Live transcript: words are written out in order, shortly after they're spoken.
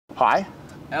Hi.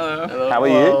 Hello. Hello. How are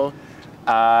you?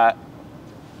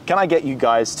 Can I get you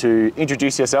guys to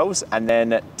introduce yourselves and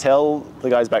then tell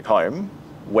the guys back home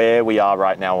where we are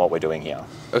right now, what we're doing here?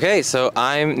 Okay, so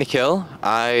I'm Nikhil.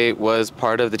 I was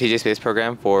part of the TJ Space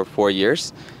Program for 4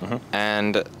 years,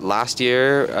 and last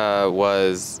year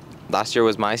was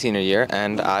my senior year,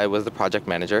 and I was the project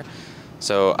manager.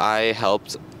 So I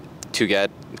helped to get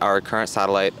our current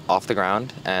satellite off the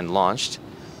ground and launched.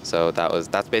 So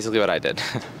that's basically what I did.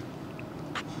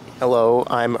 Hello,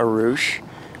 I'm Arush.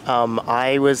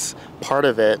 I was part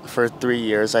of it for 3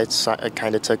 years. I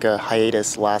kind of took a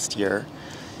hiatus last year,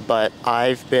 but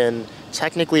I've been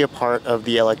technically a part of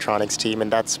the electronics team,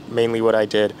 and that's mainly what I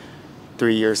did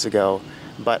 3 years ago.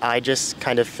 But I just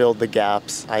kind of filled the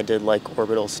gaps. I did like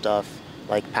orbital stuff,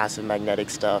 like passive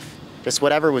magnetic stuff, just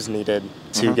whatever was needed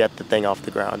to get the thing off the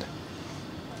ground.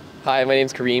 Hi, my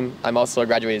name's Kareem. I'm also a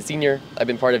graduated senior. I've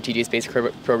been part of TJ Space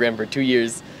Program for 2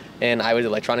 years, and I was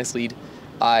electronics lead.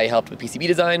 I helped with PCB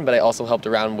design, but I also helped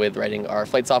around with writing our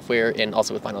flight software and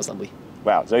also with final assembly.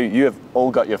 Wow, so you have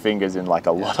all got your fingers in like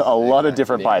a lot of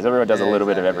different pies. Everyone does a little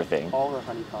bit of everything. All are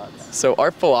honeypots. So our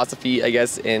philosophy, I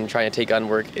guess, in trying to take on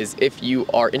work is if you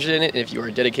are interested in it and if you are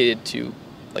dedicated to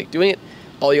like doing it,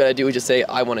 all you gotta do is just say,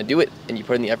 I wanna do it, and you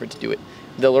put in the effort to do it.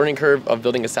 The learning curve of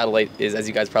building a satellite is, as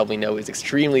you guys probably know, is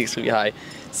extremely high.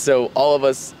 So all of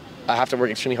us have to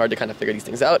work extremely hard to kind of figure these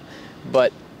things out,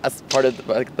 but that's part of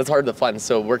the fun.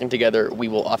 So working together, we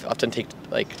will often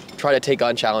try to take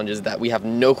on challenges that we have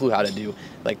no clue how to do,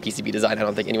 like PCB design. I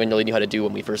don't think anyone really knew how to do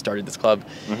when we first started this club.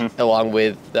 Along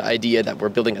with the idea that we're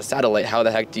building a satellite, how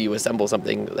the heck do you assemble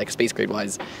something like space grade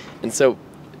wise? And so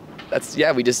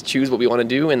we just choose what we want to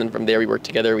do, and then from there we work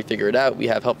together, we figure it out. We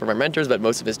have help from our mentors, but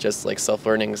most of it's just like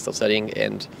self-learning, self-studying,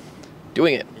 and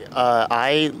doing it.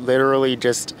 I literally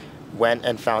just went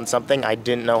and found something I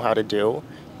didn't know how to do,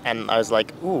 and I was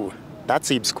like, ooh, that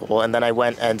seems cool. And then I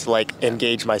went and like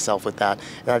engaged myself with that,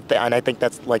 and I think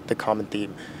that's like the common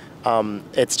theme.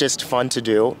 It's just fun to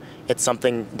do. It's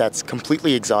something that's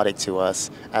completely exotic to us,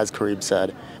 as Kareem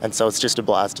said. And so it's just a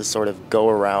blast to sort of go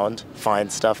around,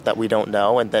 find stuff that we don't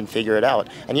know, and then figure it out.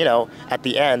 And you know, at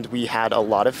the end, we had a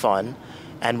lot of fun,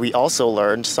 and we also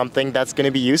learned something that's going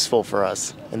to be useful for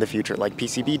us in the future, like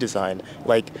PCB design,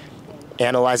 like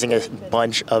analyzing a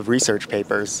bunch of research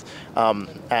papers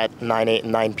at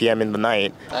 9 p.m. in the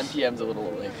night. 9 p.m. is a little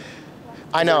like...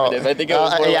 I know. I think it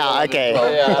was yeah, okay.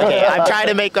 Okay, I'm trying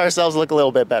to make ourselves look a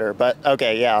little bit better, but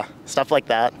okay, yeah. Stuff like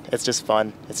that, it's just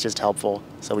fun. It's just helpful,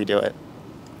 so we do it.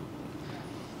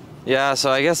 Yeah, so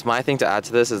I guess my thing to add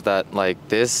to this is that like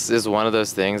this is one of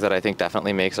those things that I think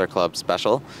definitely makes our club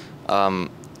special.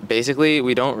 Basically,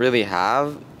 we don't really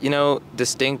have,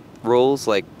 distinct roles.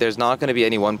 Like there's not going to be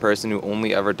any one person who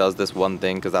only ever does this one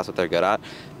thing because that's what they're good at.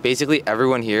 Basically,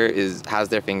 everyone here has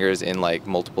their fingers in like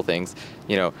multiple things.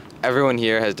 Everyone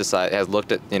here has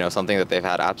looked at something that they've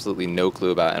had absolutely no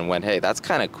clue about and went, hey, that's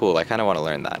kind of cool. I kind of want to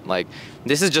learn that. Like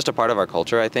this is just a part of our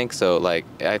culture, I think. So like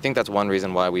I think that's one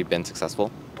reason why we've been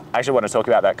successful. I actually want to talk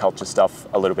about that culture stuff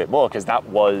a little bit more because that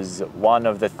was one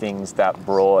of the things that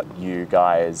brought you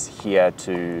guys here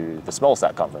to the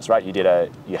Smallsat conference, right?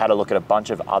 You had a look at a bunch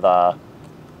of other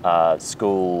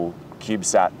school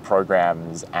cubesat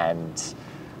programs, and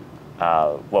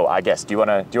well, I guess do you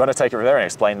want to take it from there and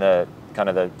explain the kind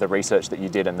of the research that you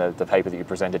did and the paper that you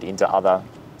presented into other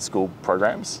school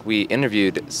programs? We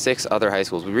interviewed 6 other high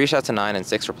schools. We reached out to 9 and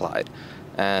 6 replied.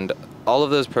 And all of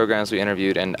those programs we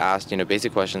interviewed and asked,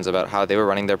 basic questions about how they were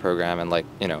running their program and like,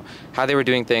 how they were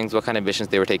doing things, what kind of missions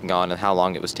they were taking on and how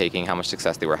long it was taking, how much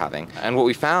success they were having. And what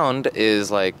we found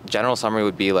is like, general summary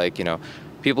would be like,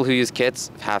 people who use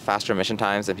kits have faster mission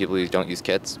times than people who don't use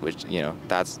kits, which,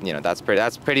 that's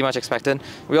pretty much expected.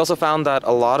 We also found that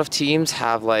a lot of teams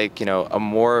have like, a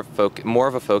more of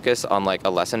a focus on like a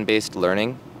lesson-based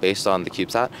learning based on the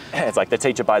CubeSat. It's like the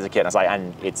teacher buys a kit and it's like,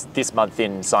 and it's this month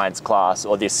in science class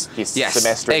or this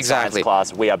semester in science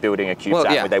class, we are building a CubeSat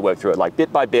where they work through it like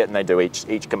bit by bit and they do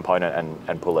each component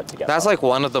and pull it together. That's like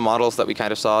one of the models that we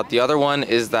kind of saw. The other one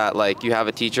is that like you have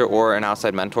a teacher or an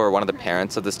outside mentor, one of the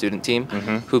parents of the student team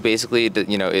who basically,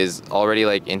 is already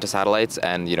like into satellites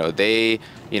and, they,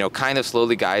 kind of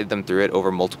slowly guide them through it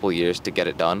over multiple years to get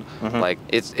it done. Like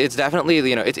it's definitely,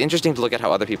 it's interesting to look at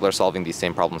how other people are solving these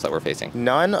same problems that we're facing.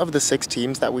 None of the 6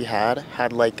 teams that we had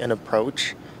like an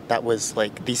approach that was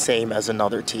like the same as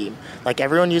another team. Like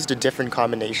everyone used a different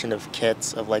combination of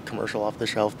kits, of like commercial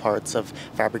off-the-shelf parts, of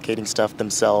fabricating stuff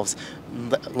themselves.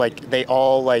 Like they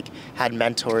all like had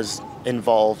mentors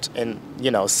involved in,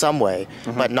 you know, some way,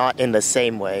 but not in the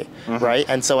same way, right?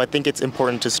 And so I think it's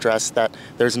important to stress that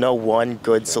there's no one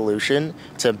good solution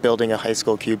to building a high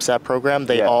school CubeSat program.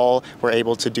 They all were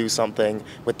able to do something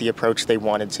with the approach they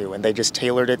wanted to, and they just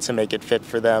tailored it to make it fit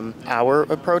for them. Our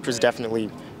approach was definitely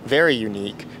very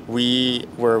unique. We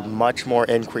were much more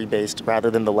inquiry-based rather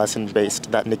than the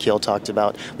lesson-based that Nikhil talked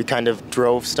about. We kind of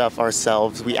drove stuff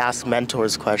ourselves. We asked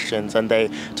mentors questions, and they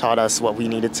taught us what we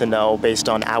needed to know based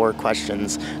on our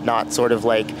questions, not sort of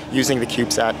like using the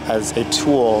CubeSat as a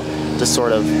tool to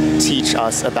sort of teach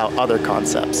us about other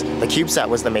concepts. The CubeSat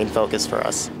was the main focus for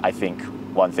us. I think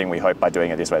one thing we hope by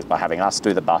doing it this way is by having us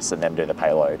do the bus and them do the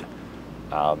payload.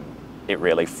 It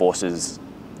really forces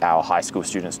our high school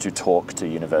students to talk to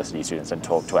university students and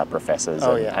talk to our professors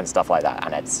and stuff like that.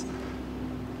 And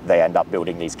they end up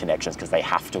building these connections because they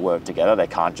have to work together. They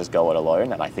can't just go it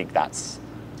alone. And I think that's,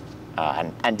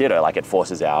 and ditto, like it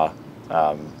forces our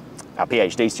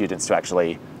PhD students to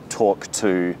actually talk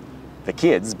to the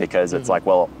kids because it's like,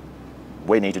 well,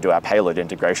 we need to do our payload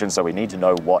integration, so we need to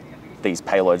know what these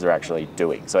payloads are actually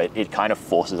doing. So it kind of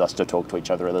forces us to talk to each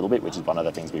other a little bit, which is one of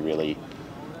the things we really want.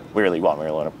 We really want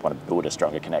to build a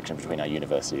stronger connection between our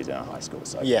universities and our high schools.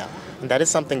 So. Yeah, and that is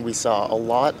something we saw. A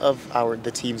lot of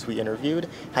the teams we interviewed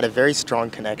had a very strong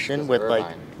connection with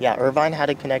Irvine. Irvine had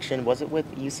a connection. Was it with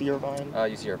UC Irvine?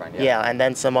 UC Irvine, yeah. Yeah, and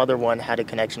then some other one had a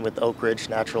connection with Oak Ridge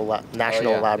National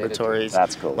Laboratories.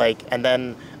 That's cool. And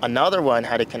then another one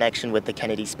had a connection with the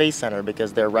Kennedy Space Center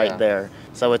because they're right there.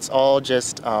 So it's all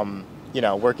just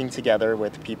working together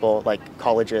with people like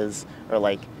colleges or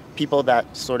like people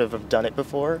that sort of have done it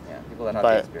before. Yeah, people that have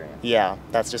the experience. Yeah,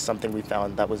 that's just something we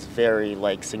found that was very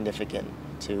significant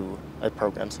to a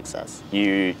program success.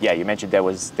 You mentioned there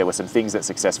were some things that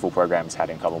successful programs had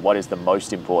in common. What is the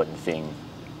most important thing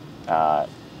that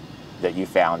you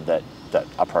found that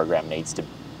a program needs to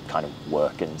kind of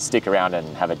work and stick around and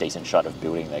have a decent shot of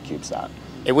building their CubeSat?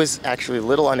 It was actually a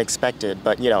little unexpected,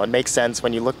 but it makes sense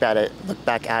when you look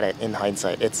back at it in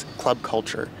hindsight. It's club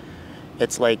culture.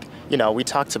 It's like, we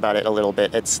talked about it a little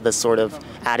bit. It's the sort of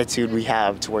attitude we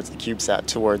have towards the CubeSat,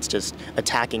 towards just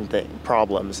attacking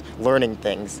problems, learning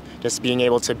things, just being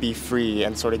able to be free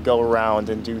and sort of go around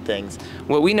and do things.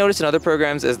 What we noticed in other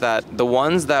programs is that the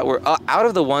ones that were, out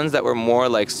of the ones that were more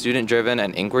like student-driven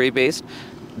and inquiry-based,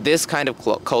 this kind of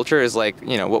culture is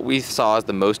what we saw as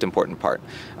the most important part.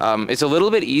 It's a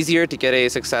little bit easier to get a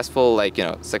successful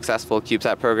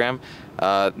CubeSat program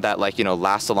that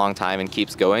lasts a long time and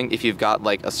keeps going if you've got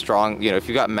a strong, if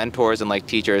you've got mentors and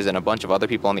teachers and a bunch of other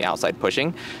people on the outside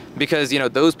pushing, because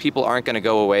those people aren't going to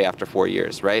go away after 4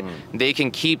 years, right? They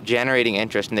can keep generating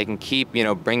interest and they can keep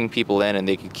bringing people in and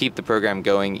they can keep the program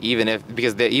going even if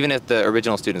the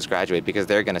original students graduate, because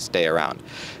they're going to stay around.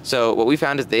 So what we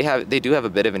found is they do have a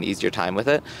bit of an easier time with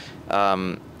it.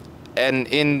 And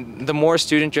in the more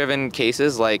student-driven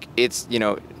cases,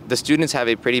 the students have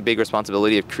a pretty big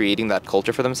responsibility of creating that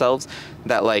culture for themselves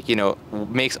that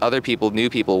makes other people, new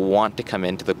people, want to come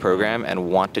into the program and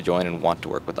want to join and want to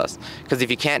work with us. Because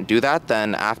if you can't do that,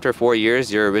 then after 4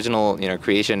 years, your original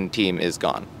creation team is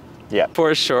gone. Yeah.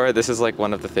 For sure, this is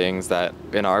one of the things that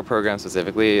in our program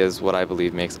specifically is what I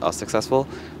believe makes us successful.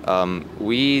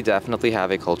 We definitely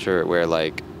have a culture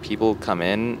where people come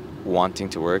in wanting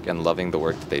to work and loving the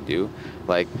work that they do.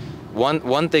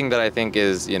 One thing that I think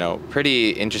is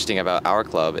pretty interesting about our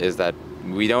club is that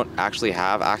we don't actually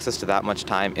have access to that much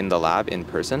time in the lab in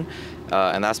person,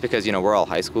 and that's because we're all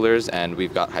high schoolers and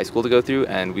we've got high school to go through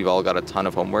and we've all got a ton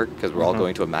of homework because we're all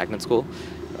going to a magnet school.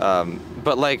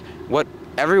 But what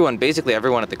basically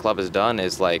everyone at the club has done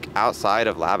is outside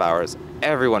of lab hours,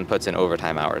 everyone puts in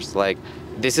overtime hours.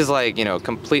 This is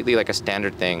completely a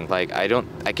standard thing.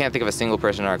 I can't think of a single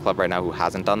person in our club right now who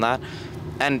hasn't done that.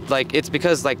 And it's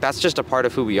because that's just a part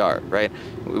of who we are, right?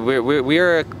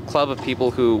 We're a club of people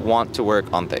who want to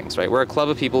work on things, right? We're a club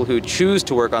of people who choose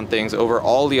to work on things over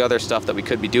all the other stuff that we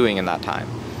could be doing in that time,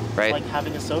 right? It's like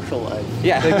having a social life.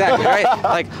 Yeah, exactly,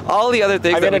 right? All the other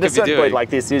things that we could be doing. Point,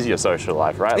 this is your social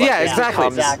life, right? Yeah, exactly.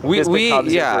 This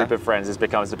becomes your group of friends. This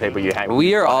becomes the people you hang with.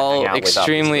 We are all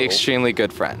extremely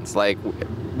good friends.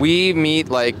 We meet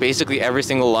basically every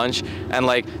single lunch, and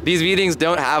these meetings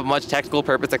don't have much technical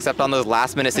purpose except on those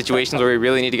last minute situations where we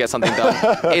really need to get something done.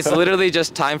 It's literally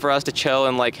just time for us to chill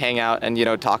and hang out and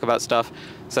talk about stuff.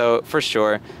 So for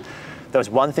sure. There was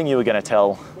one thing you were going to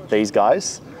tell these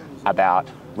guys about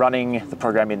running the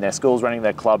program in their schools, running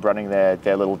their club, running their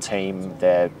little team,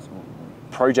 their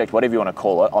project, whatever you want to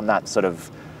call it, on that sort of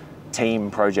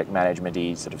team project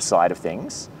management-y sort of side of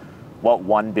things, what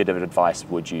one bit of advice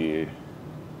would you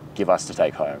give us to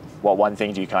take home? What one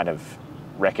thing do you kind of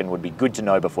reckon would be good to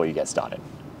know before you get started?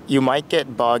 You might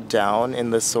get bogged down in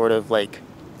the sort of like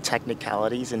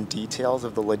technicalities and details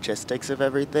of the logistics of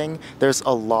everything. There's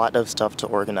a lot of stuff to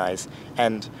organize,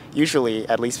 and usually,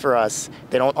 at least for us,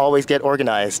 they don't always get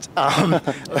organized.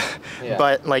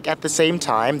 But like at the same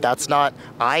time, that's not,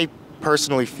 I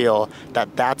personally feel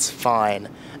that that's fine,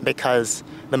 because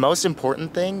the most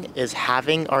important thing is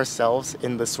having ourselves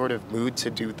in the sort of mood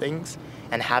to do things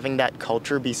and having that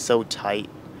culture be so tight,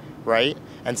 right?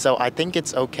 And so I think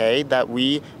it's okay that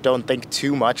we don't think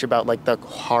too much about like the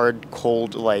hard,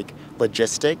 cold like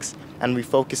logistics, and we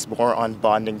focus more on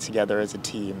bonding together as a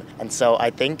team. And so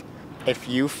I think if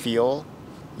you feel,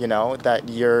 you know, that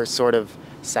you're sort of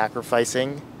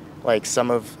sacrificing like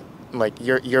some of like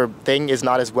your thing is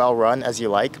not as well run as you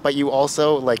like, but you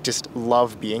also like just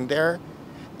love being there,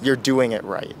 you're doing it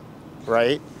right,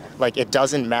 right? Like it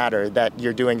doesn't matter that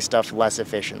you're doing stuff less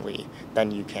efficiently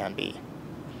than you can be.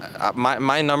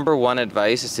 My number one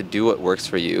advice is to do what works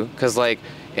for you, because like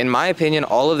in my opinion,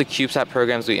 all of the CubeSat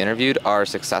programs we interviewed are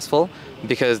successful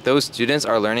because those students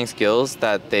are learning skills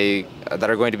that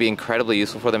are going to be incredibly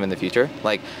useful for them in the future.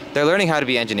 Like they're learning how to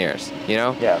be engineers, you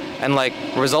know? Yeah. And like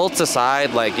results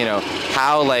aside, like, you know,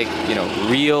 how like, you know,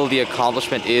 real the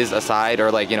accomplishment is aside,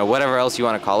 or like, you know, whatever else you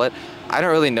want to call it, I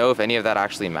don't really know if any of that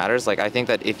actually matters. Like I think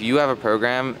that if you have a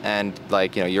program and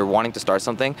like, you know, you're wanting to start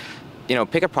something, you know,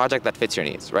 pick a project that fits your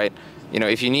needs, right? You know,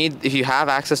 if you have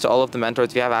access to all of the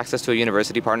mentors, if you have access to a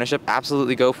university partnership,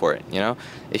 absolutely go for it, you know?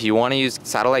 If you want to use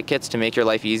satellite kits to make your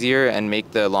life easier and make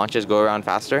the launches go around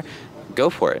faster, go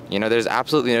for it. You know, there's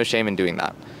absolutely no shame in doing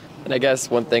that. And I guess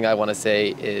one thing I want to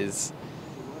say is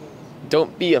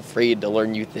don't be afraid to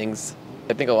learn new things.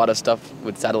 I think a lot of stuff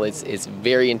with satellites is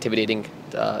very intimidating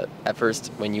at first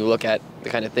when you look at the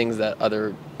kind of things that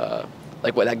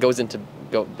like what that goes into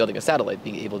building a satellite,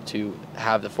 being able to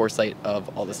have the foresight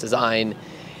of all this design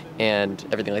and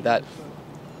everything like that.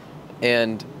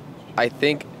 And I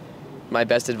think my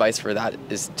best advice for that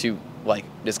is to like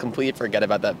just completely forget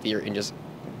about that fear and just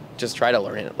try to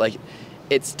learn it. Like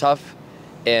it's tough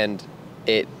and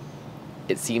it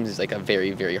seems like a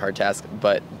very, very hard task,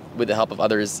 but with the help of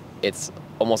others, it's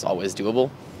almost always doable.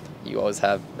 You always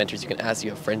have mentors you can ask,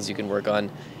 you have friends you can work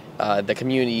on. The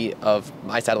community of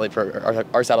our satellite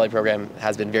program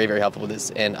has been very, very helpful with this,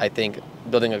 and I think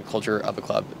building a culture of a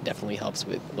club definitely helps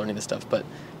with learning this stuff. But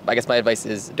I guess my advice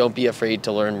is don't be afraid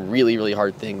to learn really, really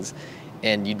hard things,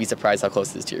 and you'd be surprised how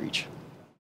close it is to your reach.